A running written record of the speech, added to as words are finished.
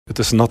it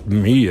is not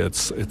me.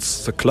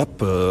 It's the club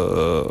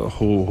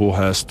who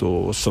has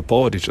to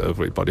support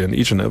everybody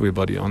and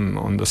everybody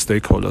on the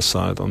stakeholder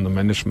side, on the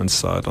management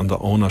side, on the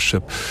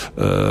ownership.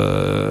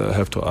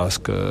 Have to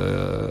ask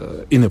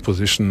in a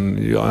position.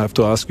 You have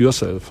to ask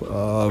yourself: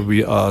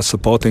 we are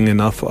supporting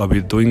enough? Are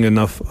we doing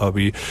enough? Are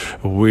we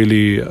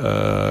really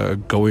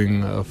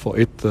going for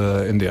it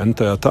in the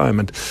entire time?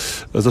 And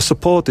the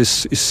support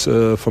is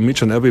from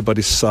each and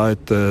everybody's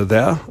side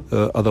there.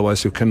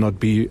 Otherwise, you cannot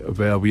be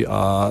where we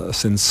are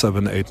since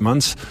 7-8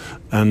 months.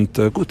 And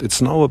good,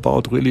 it's now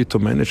about really to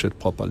manage it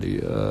properly.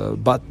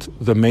 But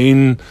the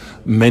main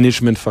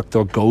management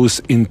factor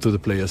goes into the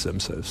players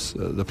themselves.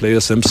 The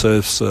players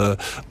themselves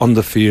on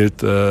the field,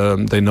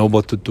 they know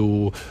what to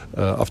do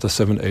after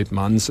 7-8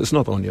 months. It's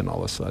not only on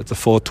our side. The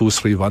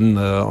 4-2-3-1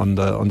 on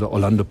the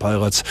Orlando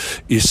Pirates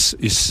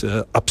is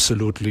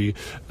absolutely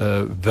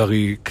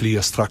very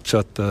clear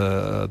structured.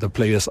 The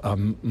players are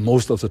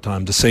most of the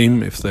time the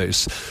same. If there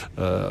is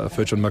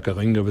Virgil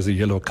Makarenga with a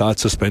yellow card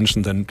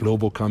suspension, then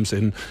Globo comes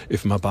in.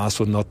 If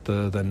Mabaso not,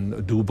 then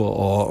Dubo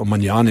or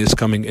Magnani is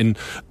coming in.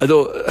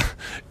 Although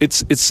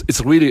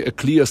it's really a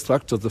clear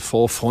structure. The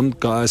four front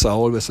guys are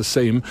always the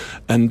same,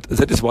 and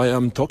that is why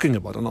I'm talking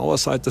about on our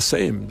side the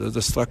same.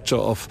 The structure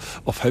of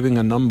having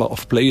a number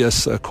of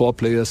players, core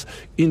players,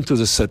 into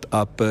the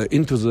setup,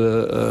 into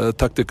the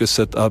tactical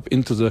setup,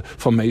 into the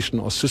formation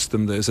or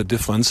system. There is a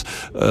difference.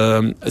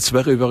 It's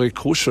very, very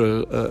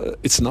crucial.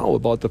 It's now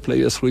about the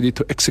players really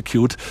to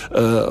execute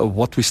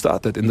what we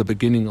started in the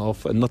beginning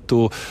of, and not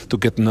to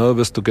get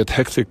nervous, to get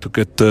hectic, to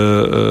get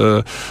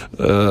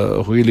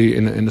really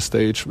in a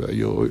stage where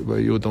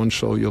you don't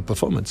show your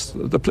performance.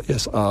 The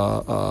players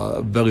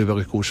are very,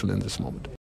 very crucial in this moment.